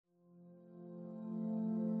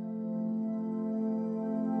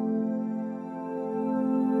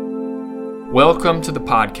Welcome to the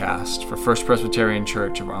podcast for First Presbyterian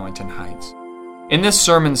Church of Arlington Heights. In this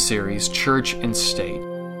sermon series, Church and State,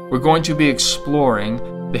 we're going to be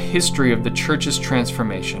exploring the history of the church's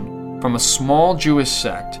transformation from a small Jewish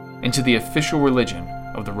sect into the official religion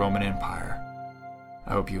of the Roman Empire.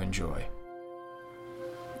 I hope you enjoy.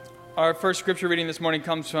 Our first scripture reading this morning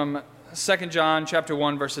comes from 2 John chapter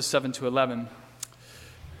 1, verses 7 to 11.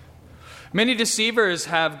 Many deceivers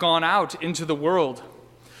have gone out into the world,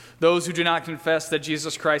 those who do not confess that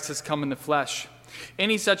Jesus Christ has come in the flesh.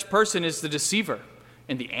 Any such person is the deceiver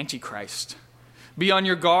and the Antichrist. Be on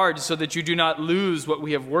your guard so that you do not lose what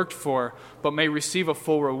we have worked for, but may receive a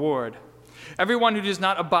full reward. Everyone who does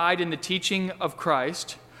not abide in the teaching of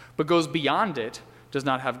Christ, but goes beyond it, does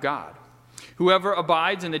not have God. Whoever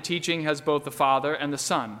abides in the teaching has both the Father and the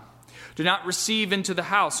Son. Do not receive into the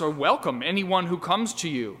house or welcome anyone who comes to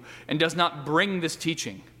you and does not bring this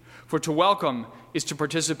teaching. For to welcome is to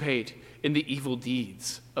participate in the evil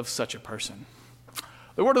deeds of such a person.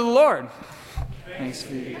 The word of the Lord. Thanks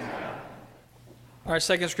be to God. Our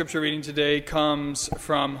second scripture reading today comes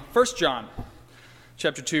from 1 John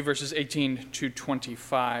chapter 2, verses 18 to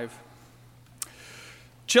 25.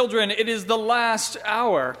 Children, it is the last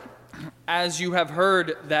hour. As you have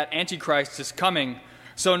heard that Antichrist is coming,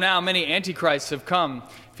 so now many Antichrists have come.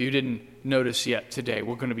 If you didn't notice yet today,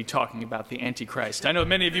 we're going to be talking about the Antichrist. I know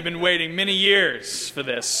many of you have been waiting many years for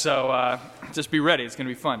this, so just be ready. It's going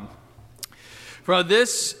to be fun. From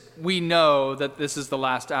this, we know that this is the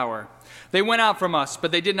last hour. They went out from us,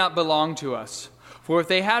 but they did not belong to us. For if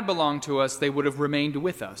they had belonged to us, they would have remained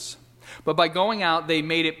with us. But by going out, they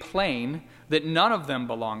made it plain that none of them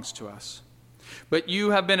belongs to us. But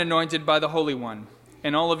you have been anointed by the Holy One,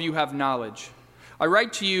 and all of you have knowledge. I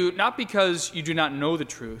write to you not because you do not know the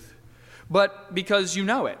truth, but because you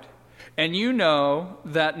know it, and you know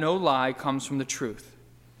that no lie comes from the truth.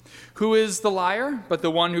 Who is the liar but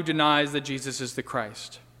the one who denies that Jesus is the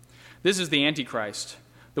Christ? This is the Antichrist,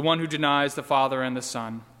 the one who denies the Father and the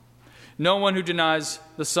Son. No one who denies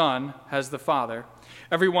the Son has the Father.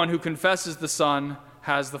 Everyone who confesses the Son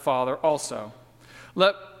has the Father also.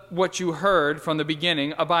 Let what you heard from the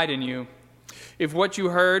beginning abide in you. If what you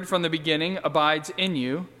heard from the beginning abides in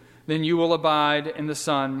you, then you will abide in the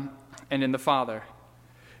Son and in the Father.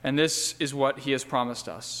 And this is what he has promised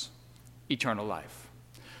us, eternal life.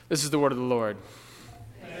 This is the word of the Lord.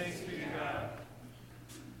 Thanks be to God.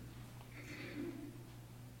 It's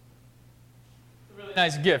a really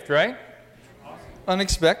nice gift, right? Awesome.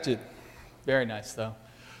 Unexpected. Very nice, though.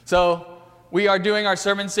 So, we are doing our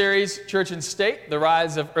sermon series, Church and State, the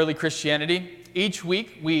Rise of Early Christianity. Each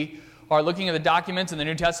week, we are looking at the documents in the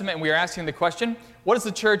New Testament, and we are asking the question, what does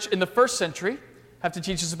the church in the first century have to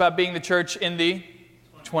teach us about being the church in the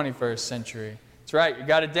 21st century? That's right, you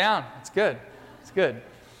got it down. It's good. It's good.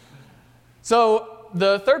 So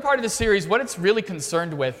the third part of the series, what it's really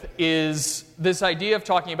concerned with is this idea of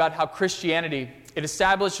talking about how Christianity, it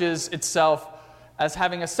establishes itself as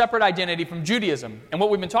having a separate identity from Judaism. And what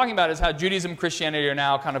we've been talking about is how Judaism and Christianity are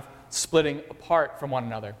now kind of splitting apart from one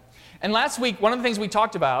another. And last week, one of the things we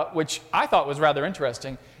talked about, which I thought was rather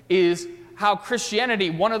interesting, is how Christianity,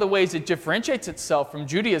 one of the ways it differentiates itself from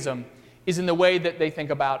Judaism is in the way that they think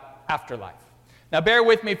about afterlife. Now bear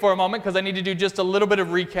with me for a moment because I need to do just a little bit of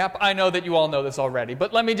recap. I know that you all know this already,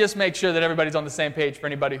 but let me just make sure that everybody's on the same page for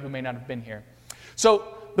anybody who may not have been here.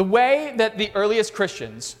 So the way that the earliest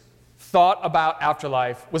Christians thought about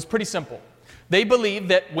afterlife was pretty simple. They believed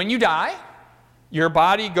that when you die, your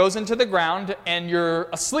body goes into the ground and you're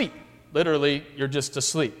asleep. Literally, you're just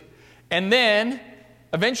asleep. And then,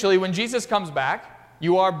 eventually, when Jesus comes back,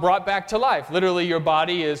 you are brought back to life. Literally, your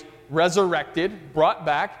body is resurrected, brought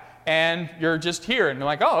back, and you're just here. And they're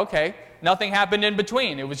like, oh, okay, nothing happened in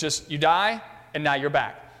between. It was just you die, and now you're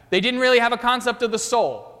back. They didn't really have a concept of the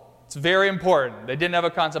soul. It's very important. They didn't have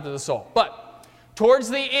a concept of the soul. But towards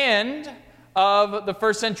the end of the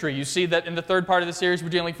first century, you see that in the third part of the series, we're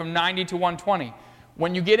dealing from 90 to 120.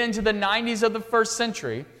 When you get into the 90s of the first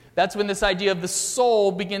century, that's when this idea of the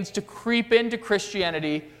soul begins to creep into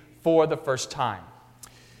Christianity for the first time.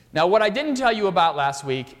 Now, what I didn't tell you about last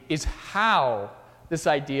week is how this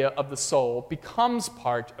idea of the soul becomes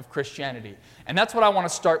part of Christianity. And that's what I want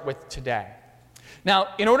to start with today. Now,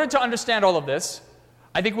 in order to understand all of this,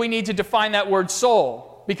 I think we need to define that word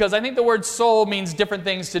soul, because I think the word soul means different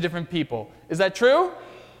things to different people. Is that true?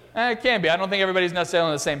 It can be. I don't think everybody's necessarily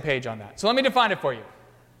on the same page on that. So let me define it for you,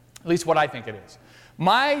 at least what I think it is.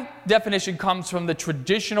 My definition comes from the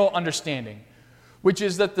traditional understanding, which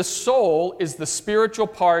is that the soul is the spiritual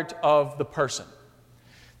part of the person.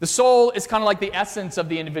 The soul is kind of like the essence of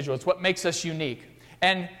the individual. It's what makes us unique.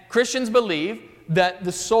 And Christians believe that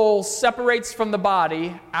the soul separates from the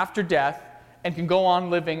body after death and can go on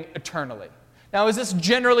living eternally. Now, is this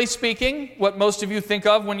generally speaking what most of you think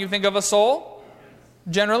of when you think of a soul?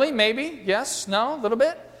 Generally, maybe? Yes? No? A little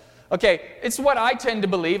bit? Okay, it's what I tend to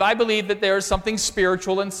believe. I believe that there is something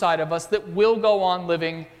spiritual inside of us that will go on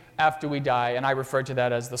living after we die, and I refer to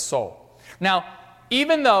that as the soul. Now,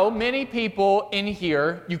 even though many people in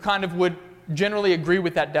here, you kind of would generally agree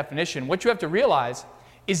with that definition, what you have to realize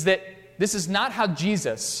is that this is not how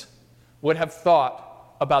Jesus would have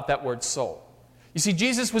thought about that word soul. You see,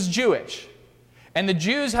 Jesus was Jewish, and the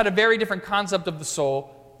Jews had a very different concept of the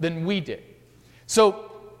soul than we did. So,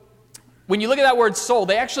 when you look at that word soul,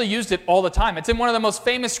 they actually used it all the time. It's in one of the most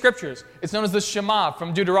famous scriptures. It's known as the Shema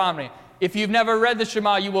from Deuteronomy. If you've never read the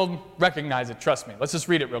Shema, you will recognize it. Trust me. Let's just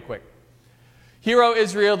read it real quick. Hear, O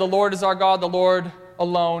Israel, the Lord is our God, the Lord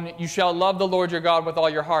alone. You shall love the Lord your God with all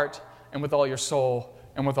your heart and with all your soul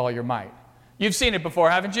and with all your might. You've seen it before,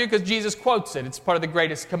 haven't you? Because Jesus quotes it. It's part of the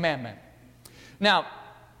greatest commandment. Now,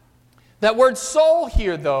 that word soul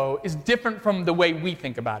here, though, is different from the way we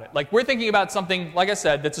think about it. Like, we're thinking about something, like I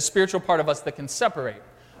said, that's a spiritual part of us that can separate.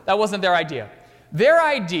 That wasn't their idea. Their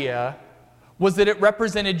idea was that it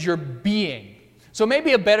represented your being. So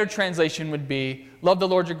maybe a better translation would be, love the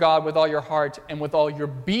Lord your God with all your heart and with all your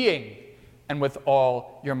being and with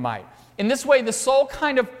all your might. In this way, the soul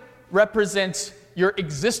kind of represents your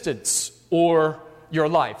existence or your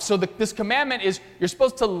life. So this commandment is you're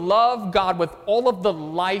supposed to love God with all of the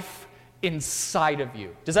life inside of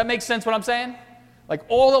you. Does that make sense what I'm saying? Like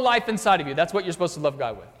all the life inside of you. That's what you're supposed to love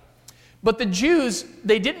God with. But the Jews,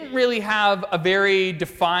 they didn't really have a very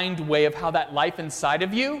defined way of how that life inside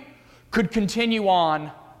of you could continue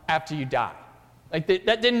on after you die. Like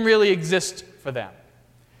that didn't really exist for them.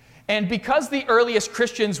 And because the earliest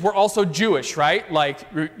Christians were also Jewish, right? Like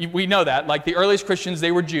we know that. Like the earliest Christians,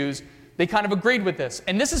 they were Jews. They kind of agreed with this.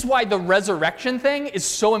 And this is why the resurrection thing is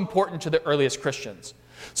so important to the earliest Christians.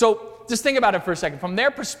 So just think about it for a second. From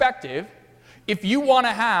their perspective, if you want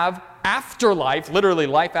to have afterlife, literally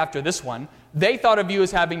life after this one, they thought of you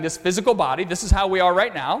as having this physical body. This is how we are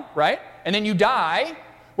right now, right? And then you die.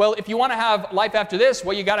 Well, if you want to have life after this,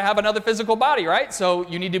 well, you got to have another physical body, right? So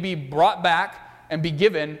you need to be brought back and be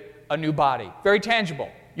given a new body. Very tangible.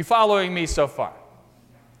 You following me so far?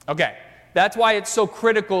 Okay. That's why it's so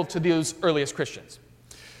critical to those earliest Christians.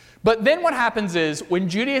 But then what happens is, when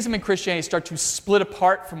Judaism and Christianity start to split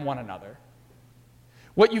apart from one another,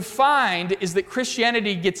 what you find is that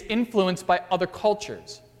Christianity gets influenced by other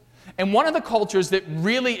cultures. And one of the cultures that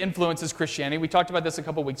really influences Christianity, we talked about this a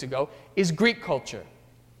couple weeks ago, is Greek culture.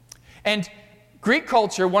 And Greek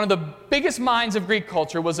culture, one of the biggest minds of Greek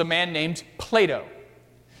culture was a man named Plato.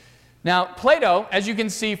 Now, Plato, as you can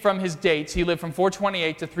see from his dates, he lived from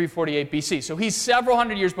 428 to 348 BC. So he's several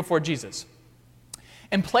hundred years before Jesus.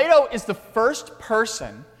 And Plato is the first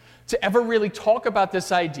person to ever really talk about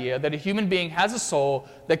this idea that a human being has a soul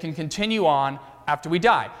that can continue on after we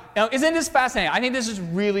die. Now, isn't this fascinating? I think this is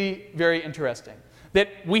really very interesting. That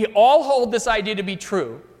we all hold this idea to be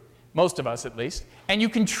true, most of us at least, and you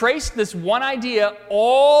can trace this one idea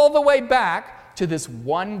all the way back to this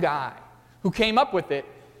one guy who came up with it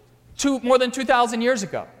more than 2,000 years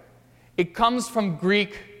ago. It comes from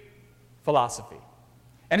Greek philosophy.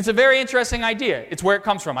 And it's a very interesting idea. It's where it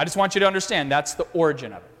comes from. I just want you to understand that's the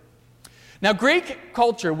origin of it. Now, Greek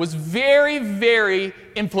culture was very, very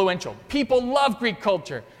influential. People love Greek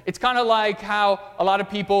culture. It's kind of like how a lot of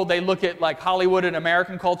people, they look at like Hollywood and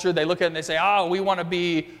American culture. They look at it and they say, oh, we want to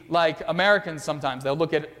be like Americans sometimes. They'll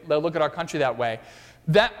look at our country that way.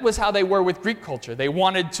 That was how they were with Greek culture. They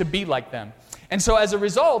wanted to be like them. And so as a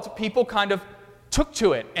result, people kind of took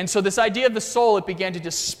to it. And so this idea of the soul, it began to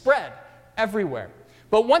just spread everywhere.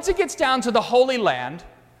 But once it gets down to the Holy Land,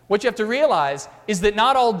 what you have to realize is that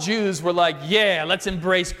not all Jews were like, yeah, let's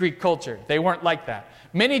embrace Greek culture. They weren't like that.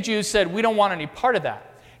 Many Jews said, we don't want any part of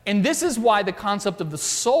that. And this is why the concept of the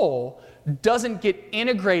soul doesn't get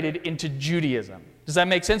integrated into Judaism. Does that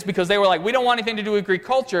make sense? Because they were like, we don't want anything to do with Greek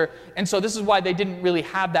culture, and so this is why they didn't really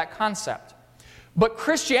have that concept. But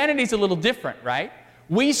Christianity is a little different, right?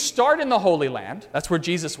 We start in the Holy Land, that's where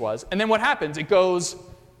Jesus was, and then what happens? It goes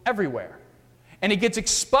everywhere. And it gets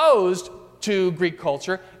exposed to Greek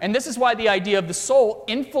culture, and this is why the idea of the soul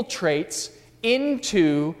infiltrates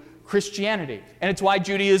into Christianity. And it's why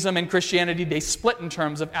Judaism and Christianity, they split in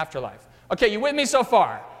terms of afterlife. Okay, you with me so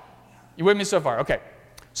far? You with me so far? Okay.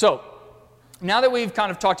 So, now that we've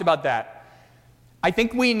kind of talked about that, I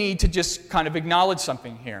think we need to just kind of acknowledge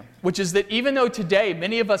something here, which is that even though today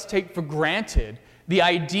many of us take for granted the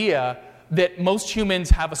idea that most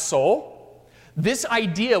humans have a soul, This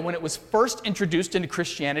idea, when it was first introduced into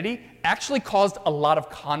Christianity, actually caused a lot of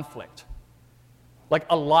conflict. Like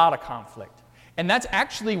a lot of conflict. And that's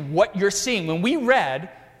actually what you're seeing. When we read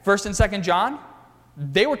 1st and 2nd John,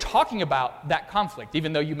 they were talking about that conflict,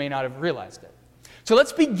 even though you may not have realized it. So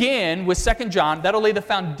let's begin with 2nd John. That'll lay the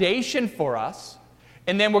foundation for us.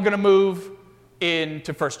 And then we're going to move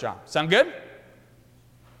into 1st John. Sound good?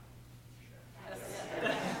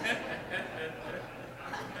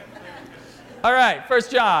 All right,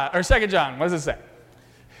 2nd John, what does it say?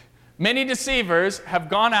 Many deceivers have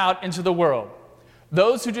gone out into the world.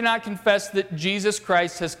 Those who do not confess that Jesus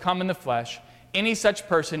Christ has come in the flesh, any such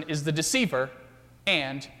person is the deceiver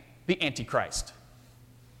and the Antichrist.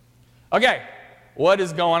 Okay, what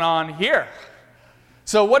is going on here?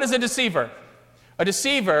 So what is a deceiver? A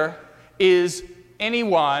deceiver is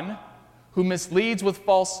anyone who misleads with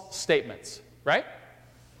false statements, right?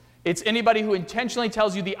 It's anybody who intentionally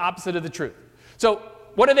tells you the opposite of the truth. So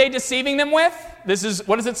what are they deceiving them with?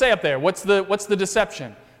 What does it say up there? What's the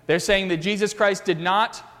deception? They're saying that Jesus Christ did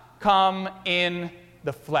not come in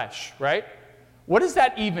the flesh, right? What does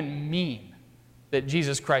that even mean, that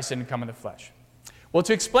Jesus Christ didn't come in the flesh? Well,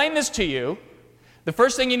 to explain this to you, the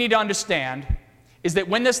first thing you need to understand is that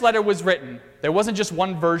when this letter was written, there wasn't just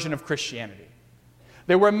one version of Christianity.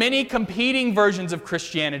 There were many competing versions of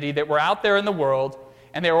Christianity that were out there in the world,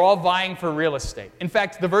 and they were all vying for real estate. In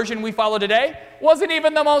fact, the version we follow today wasn't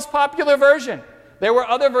even the most popular version. There were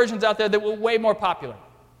other versions out there that were way more popular.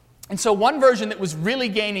 And so one version that was really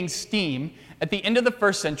gaining steam at the end of the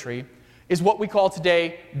 1st century is what we call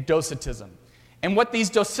today Docetism. And what these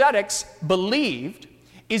Docetics believed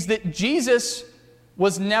is that Jesus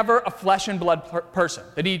was never a flesh and blood person,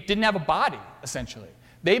 that he didn't have a body, essentially.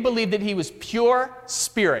 They believed that he was pure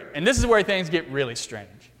spirit. And this is where things get really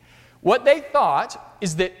strange. What they thought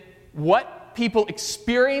is that what people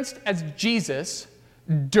experienced as Jesus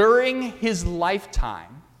during his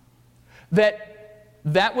lifetime,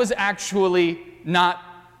 that was actually not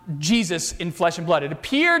Jesus in flesh and blood. It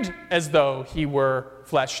appeared as though he were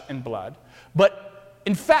flesh and blood, but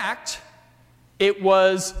in fact, it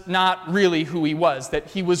was not really who he was, that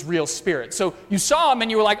he was real spirit. So you saw him and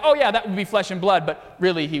you were like, oh yeah, that would be flesh and blood, but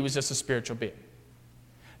really he was just a spiritual being.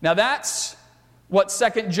 Now that's what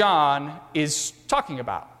 2nd John is talking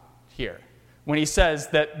about here when he says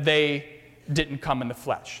that they didn't come in the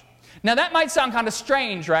flesh. Now that might sound kind of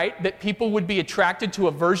strange, right? That people would be attracted to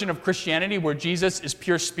a version of Christianity where Jesus is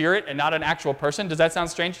pure spirit and not an actual person. Does that sound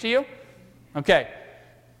strange to you? Okay.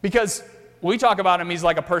 Because we talk about him, he's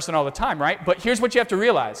like a person all the time, right? But here's what you have to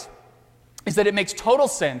realize, is that it makes total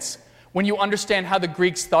sense when you understand how the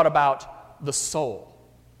Greeks thought about the soul.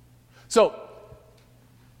 So,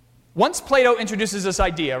 once Plato introduces this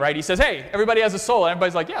idea, right, he says, hey, everybody has a soul, and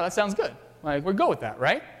everybody's like, yeah, that sounds good. Like, we'll go with that,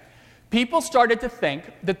 right? People started to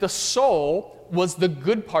think that the soul was the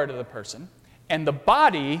good part of the person, and the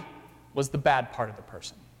body was the bad part of the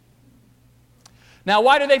person. Now,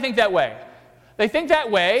 why do they think that way? They think that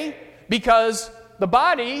way because the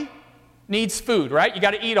body needs food, right? You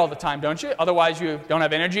got to eat all the time, don't you? Otherwise, you don't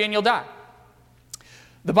have energy and you'll die.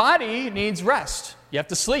 The body needs rest. You have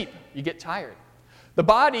to sleep. You get tired. The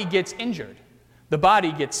body gets injured. The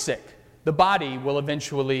body gets sick. The body will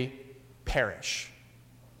eventually perish.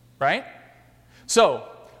 Right? So,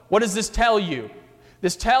 what does this tell you?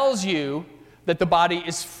 This tells you that the body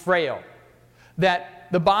is frail, that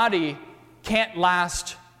the body can't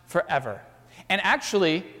last forever. And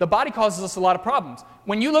actually, the body causes us a lot of problems.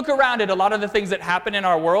 When you look around at a lot of the things that happen in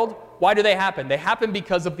our world, why do they happen? They happen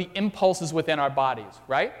because of the impulses within our bodies,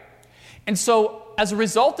 right? And so, as a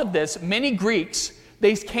result of this, many Greeks,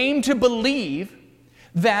 they came to believe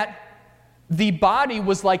that the body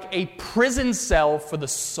was like a prison cell for the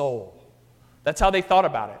soul. That's how they thought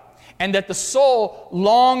about it. And that the soul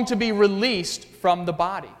longed to be released from the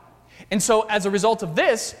body. And so as a result of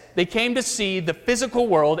this, they came to see the physical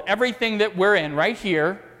world, everything that we're in right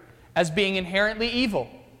here, as being inherently evil.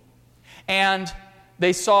 And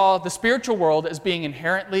they saw the spiritual world as being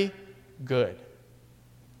inherently good.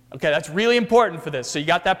 Okay, that's really important for this. So you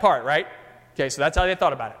got that part, right? Okay, so that's how they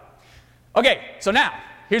thought about it. Okay, so now,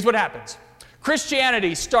 here's what happens.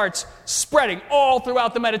 Christianity starts spreading all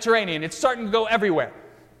throughout the Mediterranean. It's starting to go everywhere.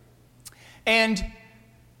 And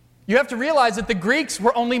you have to realize that the Greeks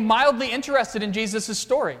were only mildly interested in Jesus'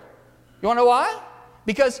 story. You want to know why?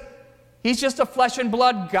 Because he's just a flesh and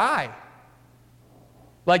blood guy.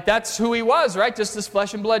 Like, that's who he was, right? Just this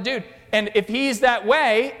flesh and blood dude. And if he's that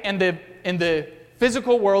way, and the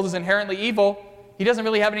physical world is inherently evil, he doesn't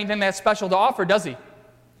really have anything that special to offer, does he?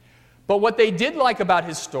 But what they did like about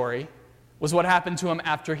his story was what happened to him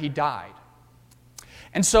after he died.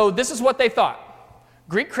 And so this is what they thought.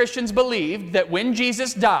 Greek Christians believed that when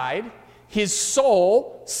Jesus died, his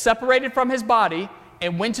soul separated from his body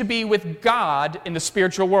and went to be with God in the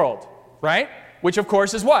spiritual world, right? Which, of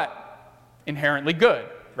course, is what? Inherently good,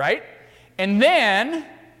 right? And then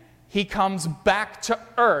he comes back to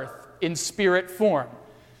earth in spirit form.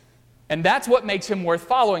 And that's what makes him worth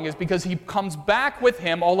following, is because he comes back with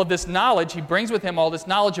him all of this knowledge. He brings with him all this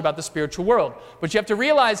knowledge about the spiritual world. But you have to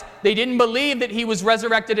realize they didn't believe that he was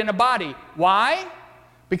resurrected in a body. Why?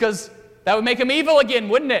 Because that would make him evil again,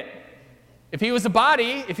 wouldn't it? If he was a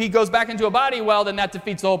body, if he goes back into a body, well, then that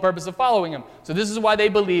defeats the whole purpose of following him. So this is why they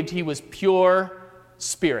believed he was pure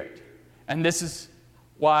spirit. And this is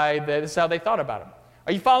how they thought about him.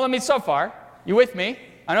 Are you following me so far? You with me?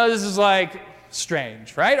 I know this is like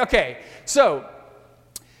strange, right? Okay, so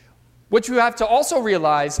what you have to also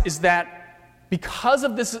realize is that because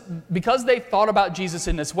they thought about Jesus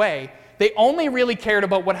in this way, they only really cared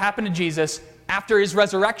about what happened to Jesus after his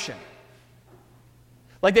resurrection.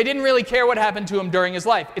 Like, they didn't really care what happened to him during his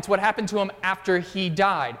life. It's what happened to him after he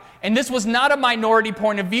died. And this was not a minority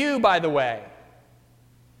point of view, by the way.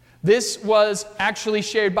 This was actually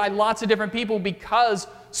shared by lots of different people because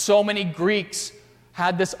so many Greeks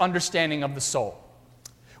had this understanding of the soul,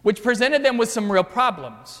 which presented them with some real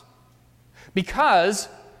problems. Because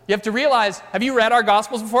you have to realize, have you read our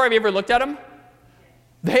Gospels before? Have you ever looked at them?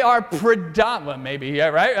 They are well, maybe, yeah,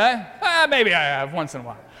 right? Maybe I have once in a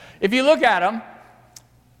while. If you look at them,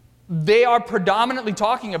 they are predominantly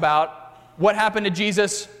talking about what happened to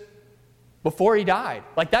Jesus before he died.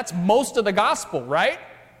 Like, that's most of the gospel, right?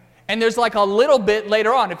 And there's like a little bit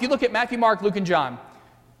later on. If you look at Matthew, Mark, Luke, and John,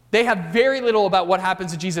 they have very little about what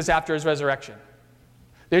happens to Jesus after his resurrection.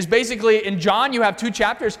 There's basically, in John, you have 2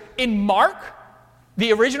 chapters. In Mark,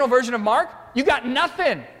 the original version of Mark, you got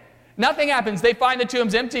nothing. Nothing happens. They find the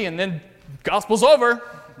tomb's empty, and then gospel's over.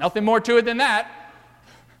 Nothing more to it than that.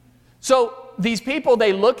 So these people,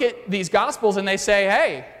 they look at these gospels and they say,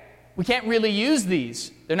 hey, we can't really use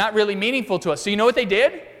these. They're not really meaningful to us. So you know what they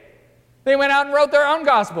did? They went out and wrote their own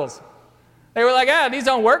gospels. They were like, these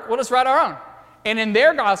don't work. We'll just write our own. And in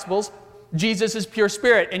their gospels, Jesus is pure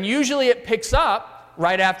spirit. And usually it picks up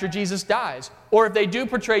right after Jesus dies. Or if they do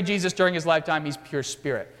portray Jesus during his lifetime, he's pure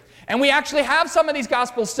spirit. And we actually have some of these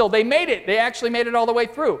gospels still. They made it. They actually made it all the way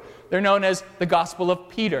through. They're known as the Gospel of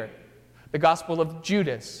Peter, the Gospel of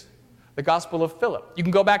Judas, the Gospel of Philip. You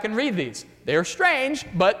can go back and read these. They're strange,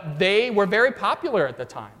 but they were very popular at the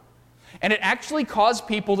time. And it actually caused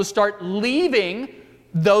people to start leaving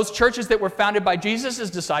those churches that were founded by Jesus'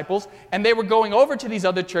 disciples, and they were going over to these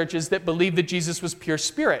other churches that believed that Jesus was pure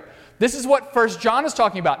spirit. This is what 1 John is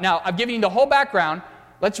talking about. Now, I've given you the whole background.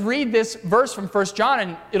 Let's read this verse from 1 John,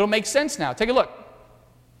 and it'll make sense now. Take a look.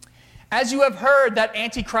 As you have heard that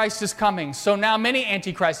Antichrist is coming, so now many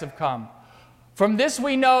Antichrists have come. From this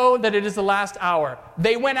we know that it is the last hour.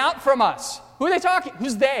 They went out from us. Who are they talking?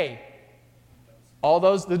 Who's they? All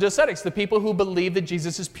those, the ascetics, the people who believe that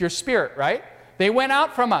Jesus is pure spirit, right? They went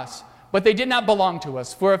out from us, but they did not belong to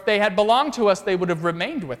us. For if they had belonged to us, they would have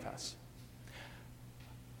remained with us.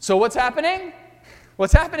 So what's happening?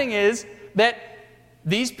 What's happening is that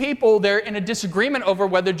these people, they're in a disagreement over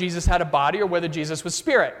whether Jesus had a body or whether Jesus was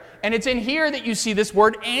spirit. And it's in here that you see this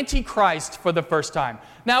word Antichrist for the first time.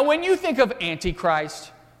 Now, when you think of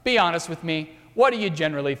Antichrist, be honest with me, what do you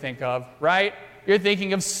generally think of, right? You're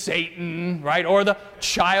thinking of Satan, right? Or the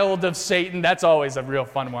child of Satan. That's always a real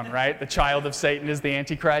fun one, right? The child of Satan is the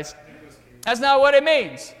Antichrist. That's not what it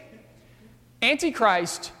means.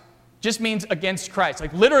 Antichrist just means against Christ.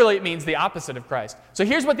 Like, literally, it means the opposite of Christ. So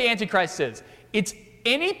here's what the Antichrist is. It's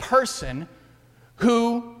any person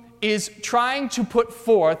who is trying to put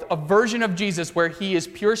forth a version of Jesus where he is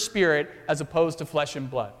pure spirit as opposed to flesh and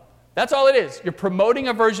blood. That's all it is. You're promoting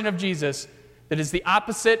a version of Jesus that is the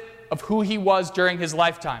opposite of who he was during his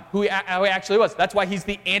lifetime, how he actually was. That's why he's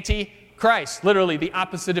the Antichrist, literally the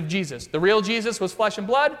opposite of Jesus. The real Jesus was flesh and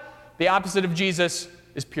blood. The opposite of Jesus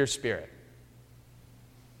is pure spirit.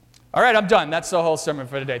 All right, I'm done. That's the whole sermon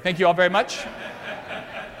for today. Thank you all very much.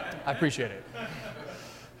 I appreciate it.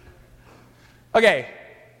 Okay,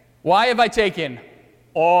 why have I taken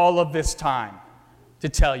all of this time to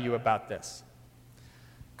tell you about this?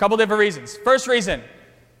 A couple different reasons. First reason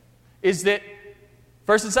is that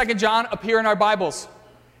 1 and 2 John appear in our Bibles,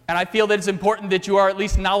 and I feel that it's important that you are at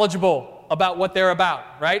least knowledgeable about what they're about,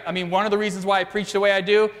 right? I mean, one of the reasons why I preach the way I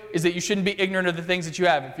do is that you shouldn't be ignorant of the things that you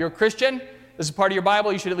have. If you're a Christian, this is part of your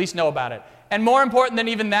Bible, you should at least know about it. And more important than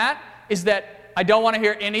even that is that I don't want to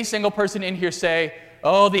hear any single person in here say,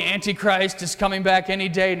 oh, the Antichrist is coming back any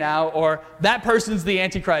day now, or that person's the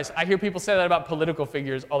Antichrist. I hear people say that about political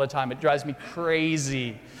figures all the time. It drives me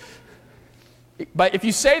crazy. But if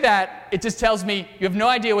you say that, it just tells me you have no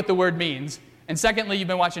idea what the word means. And secondly, you've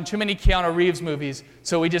been watching too many Keanu Reeves movies,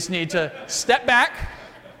 so we just need to step back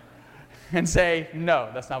and say, no,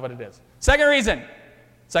 that's not what it is. Second reason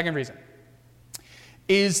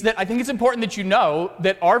is that I think it's important that you know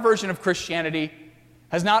that our version of Christianity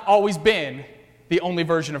has not always been the only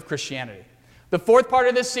version of Christianity. The fourth part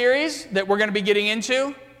of this series that we're going to be getting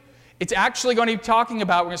into, it's actually going to be talking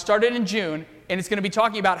about, we're going to start it in June, and it's going to be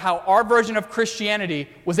talking about how our version of Christianity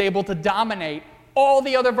was able to dominate all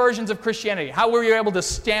the other versions of Christianity, how we were able to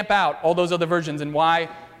stamp out all those other versions and why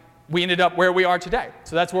we ended up where we are today.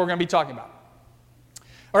 So that's what we're going to be talking about.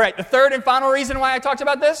 All right, the third and final reason why I talked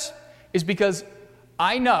about this is because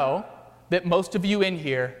I know that most of you in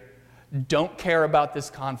here don't care about this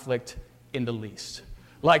conflict in the least.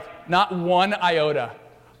 Like, not one iota.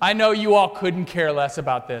 I know you all couldn't care less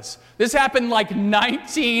about this. This happened like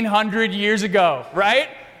 1900 years ago, right?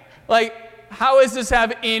 Like, how does this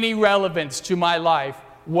have any relevance to my life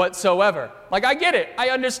whatsoever? Like, I get it. I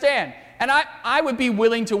understand. And I would be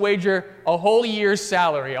willing to wager a whole year's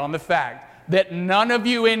salary on the fact that none of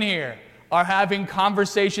you in here are having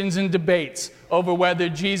conversations and debates over whether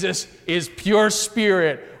Jesus is pure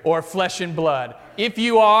spirit or flesh and blood. If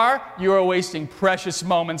you are wasting precious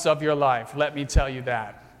moments of your life. Let me tell you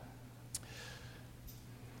that.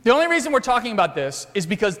 The only reason we're talking about this is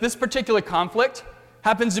because this particular conflict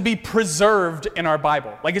happens to be preserved in our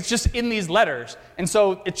Bible. Like, it's just in these letters, and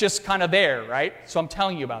so it's just kind of there, right? So I'm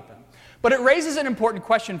telling you about them. But it raises an important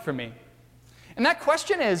question for me. And that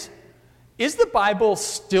question is the Bible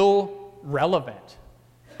still relevant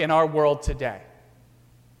in our world today?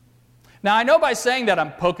 Now, I know by saying that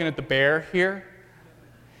I'm poking at the bear here,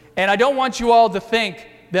 and I don't want you all to think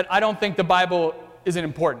that I don't think the Bible isn't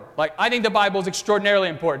important. Like, I think the Bible is extraordinarily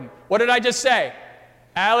important. What did I just say?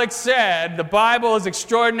 Alex said the Bible is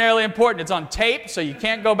extraordinarily important. It's on tape, so you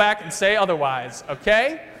can't go back and say otherwise,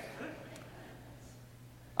 okay?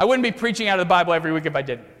 I wouldn't be preaching out of the Bible every week if I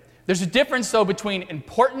didn't. There's a difference, though, between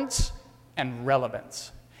importance and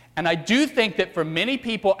relevance. And I do think that for many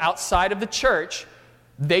people outside of the church,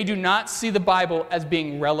 they do not see the Bible as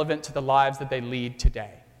being relevant to the lives that they lead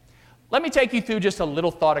today. Let me take you through just a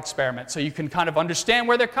little thought experiment so you can kind of understand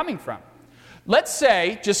where they're coming from. Let's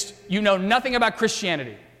say just you know nothing about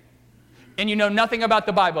Christianity and you know nothing about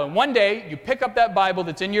the Bible. And one day you pick up that Bible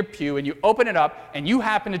that's in your pew and you open it up and you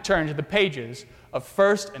happen to turn to the pages of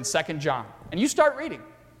 1st and 2nd John. And you start reading.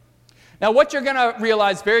 Now what you're going to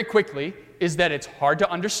realize very quickly is that it's hard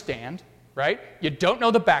to understand, right? You don't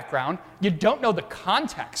know the background. You don't know the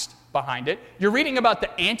context behind it. You're reading about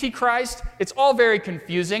the Antichrist. It's all very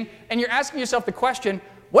confusing. And you're asking yourself the question,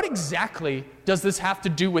 what exactly does this have to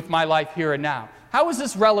do with my life here and now? How is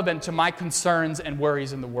this relevant to my concerns and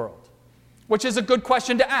worries in the world? Which is a good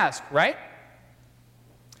question to ask, right?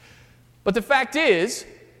 But the fact is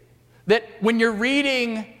that when you're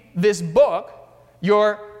reading this book,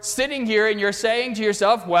 you're sitting here and you're saying to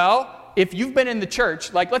yourself, well, if you've been in the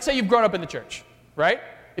church, like let's say you've grown up in the church, right?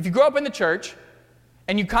 If you grow up in the church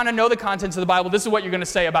and you kind of know the contents of the Bible, this is what you're going to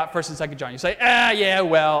say about 1st and 2nd John. You say, yeah,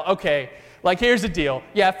 well, okay. Like, here's the deal.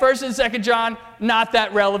 Yeah, 1st and 2nd John, not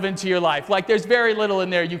that relevant to your life. Like, there's very little in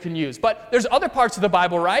there you can use. But there's other parts of the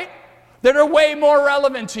Bible, right, that are way more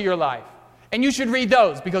relevant to your life. And you should read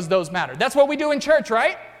those because those matter. That's what we do in church,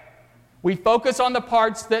 right? We focus on the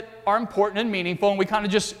parts that are important and meaningful, and we kind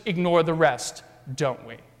of just ignore the rest, don't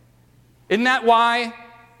we? Isn't that why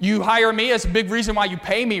you hire me? That's a big reason why you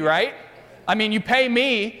pay me, right? I mean, you pay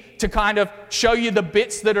me to kind of show you the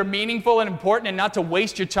bits that are meaningful and important and not to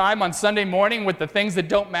waste your time on Sunday morning with the things that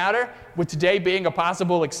don't matter, with today being a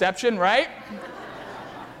possible exception, right?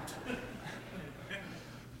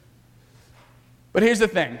 But here's the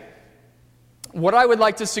thing. What I would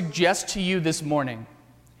like to suggest to you this morning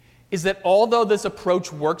is that although this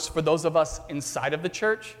approach works for those of us inside of the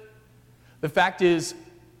church, the fact is,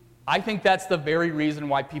 I think that's the very reason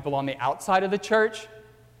why people on the outside of the church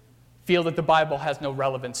feel that the Bible has no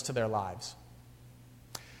relevance to their lives.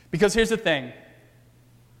 Because here's the thing.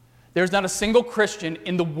 There's not a single Christian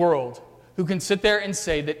in the world who can sit there and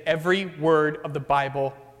say that every word of the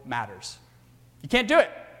Bible matters. You can't do it.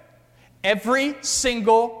 Every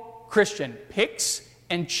single Christian picks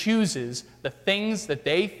and chooses the things that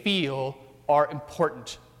they feel are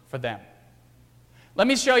important for them. Let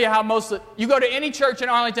me show you how you go to any church in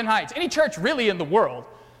Arlington Heights, any church really in the world,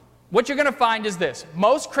 what you're going to find is this.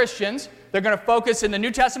 Most Christians, they're going to focus in the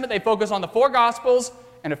New Testament, they focus on the 4 Gospels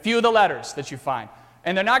and a few of the letters that you find.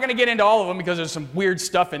 And they're not going to get into all of them because there's some weird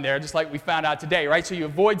stuff in there, just like we found out today, right? So you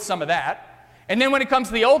avoid some of that. And then when it comes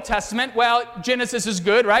to the Old Testament, well, Genesis is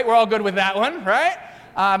good, right? We're all good with that one, right?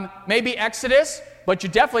 Maybe Exodus, but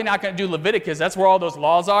you're definitely not going to do Leviticus. That's where all those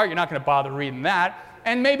laws are. You're not going to bother reading that.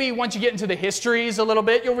 And maybe once you get into the histories a little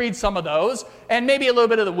bit, you'll read some of those. And maybe a little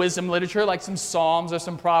bit of the wisdom literature, like some Psalms or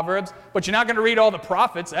some Proverbs. But you're not going to read all the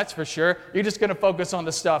prophets, that's for sure. You're just going to focus on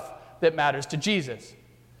the stuff that matters to Jesus.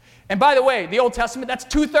 And by the way, the Old Testament, that's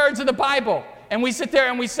 2/3 of the Bible. And we sit there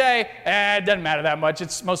and we say, it doesn't matter that much.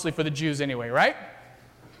 It's mostly for the Jews anyway, right?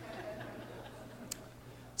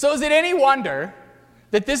 So is it any wonder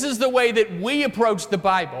that this is the way that we approach the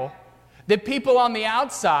Bible, that people on the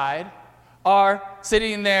outside are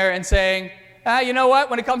sitting there and saying, you know what,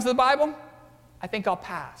 when it comes to the Bible, I think I'll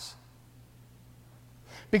pass.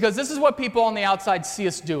 Because this is what people on the outside see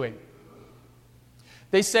us doing.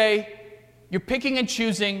 They say, you're picking and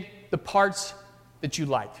choosing the parts that you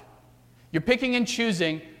like. You're picking and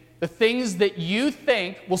choosing the things that you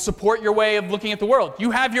think will support your way of looking at the world.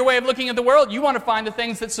 You have your way of looking at the world. You want to find the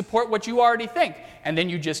things that support what you already think. And then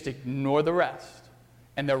you just ignore the rest.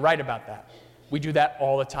 And they're right about that. We do that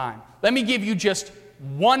all the time. Let me give you just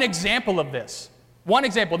one example of this. One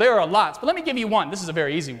example. There are lots, but let me give you one. This is a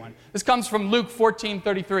very easy one. This comes from Luke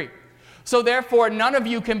 14:33. So therefore, none of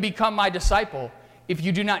you can become my disciple if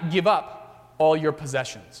you do not give up all your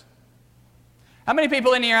possessions. How many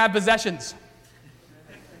people in here have possessions?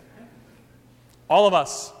 All of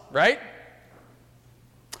us, right?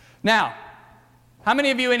 Now, how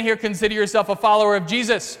many of you in here consider yourself a follower of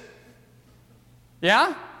Jesus?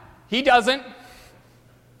 Yeah? He doesn't.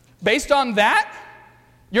 Based on that,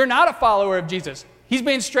 you're not a follower of Jesus. He's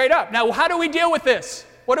being straight up. Now, how do we deal with this?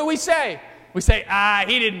 What do we say? We say,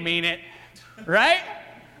 he didn't mean it, right?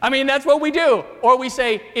 I mean, that's what we do. Or we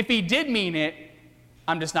say, if he did mean it,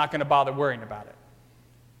 I'm just not going to bother worrying about it.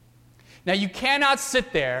 Now, you cannot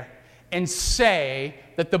sit there and say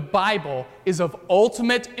that the Bible is of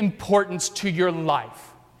ultimate importance to your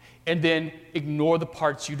life and then ignore the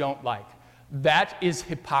parts you don't like. That is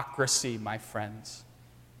hypocrisy, my friends.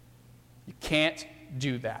 You can't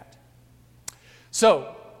do that.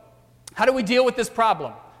 So, how do we deal with this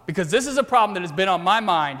problem? Because this is a problem that has been on my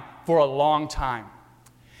mind for a long time.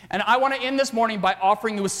 And I want to end this morning by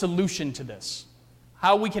offering you a solution to this,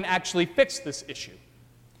 how we can actually fix this issue.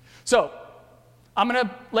 So, I'm going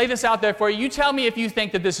to lay this out there for you. You tell me if you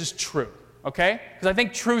think that this is true, okay? Because I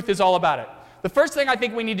think truth is all about it. The first thing I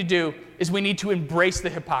think we need to do is we need to embrace the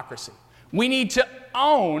hypocrisy. We need to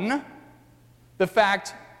own the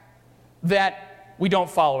fact that we don't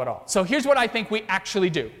follow it all. So here's what I think we actually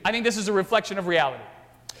do. I think this is a reflection of reality.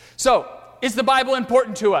 So, is the Bible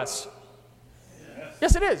important to us?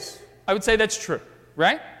 Yes, it is. I would say that's true,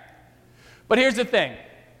 right? But here's the thing.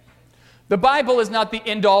 The Bible is not the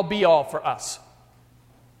end-all, be-all for us.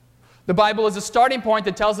 The Bible is a starting point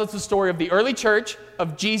that tells us the story of the early church,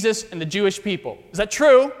 of Jesus, and the Jewish people. Is that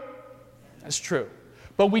true? That's true.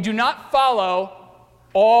 But we do not follow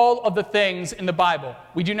all of the things in the Bible.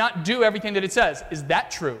 We do not do everything that it says. Is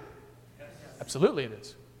that true? Yes. Absolutely it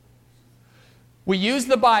is. We use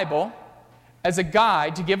the Bible as a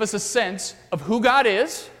guide to give us a sense of who God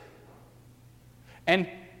is and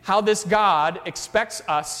how this God expects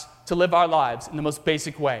us to live our lives in the most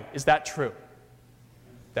basic way. Is that true?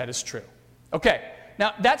 That is true. Okay,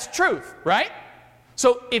 now that's truth, right?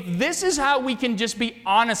 So if this is how we can just be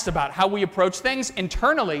honest about how we approach things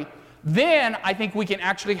internally, then I think we can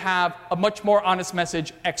actually have a much more honest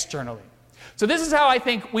message externally. So this is how I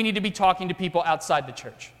think we need to be talking to people outside the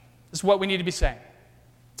church. This is what we need to be saying.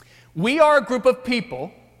 We are a group of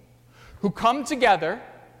people who come together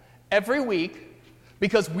every week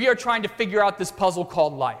because we are trying to figure out this puzzle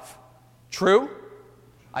called life. True?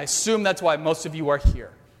 I assume that's why most of you are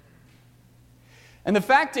here. And the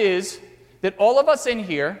fact is that all of us in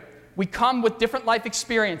here, we come with different life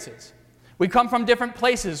experiences. We come from different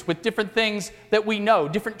places with different things that we know,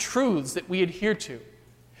 different truths that we adhere to.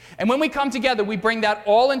 And when we come together, we bring that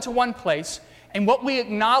all into one place, and what we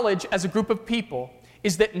acknowledge as a group of people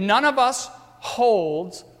is that none of us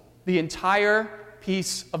holds the entire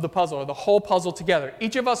piece of the puzzle, or the whole puzzle together.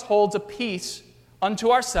 Each of us holds a piece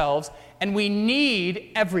unto ourselves, and we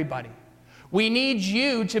need everybody. We need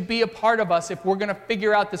you to be a part of us if we're going to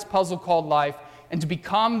figure out this puzzle called life and to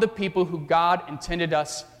become the people who God intended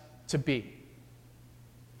us to be.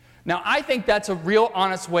 Now, I think that's a real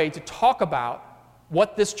honest way to talk about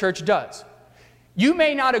what this church does. You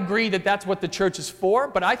may not agree that that's what the church is for,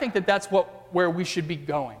 but I think that that's where we should be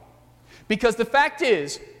going. Because the fact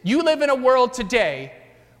is, you live in a world today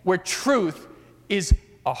where truth is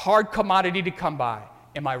a hard commodity to come by.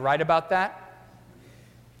 Am I right about that?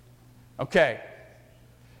 Okay.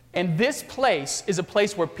 And this place is a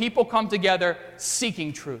place where people come together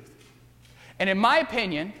seeking truth. And in my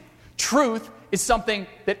opinion, truth is something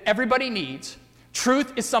that everybody needs.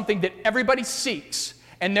 Truth is something that everybody seeks.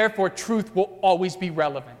 And therefore, truth will always be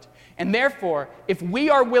relevant. And therefore, if we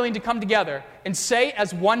are willing to come together and say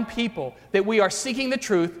as one people that we are seeking the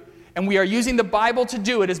truth, and we are using the Bible to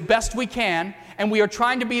do it as best we can, and we are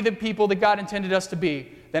trying to be the people that God intended us to be,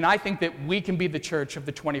 then I think that we can be the church of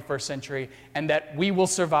the 21st century, and that we will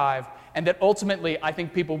survive, and that ultimately I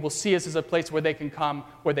think people will see us as a place where they can come,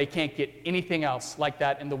 where they can't get anything else like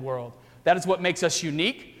that in the world. That is what makes us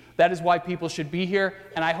unique. That is why people should be here,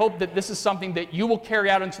 and I hope that this is something that you will carry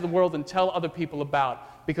out into the world and tell other people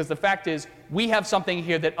about, because the fact is, we have something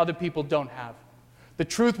here that other people don't have. The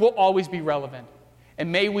truth will always be relevant, and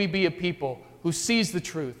may we be a people who sees the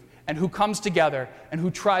truth, and who comes together and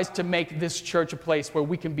who tries to make this church a place where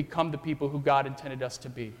we can become the people who God intended us to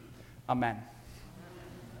be. Amen.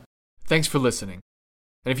 Thanks for listening.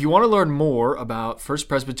 And if you want to learn more about First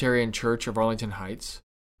Presbyterian Church of Arlington Heights,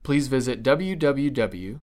 please visit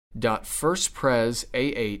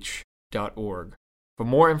www.firstpresah.org for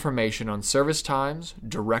more information on service times,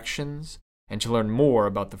 directions, and to learn more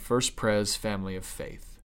about the First Pres family of faith.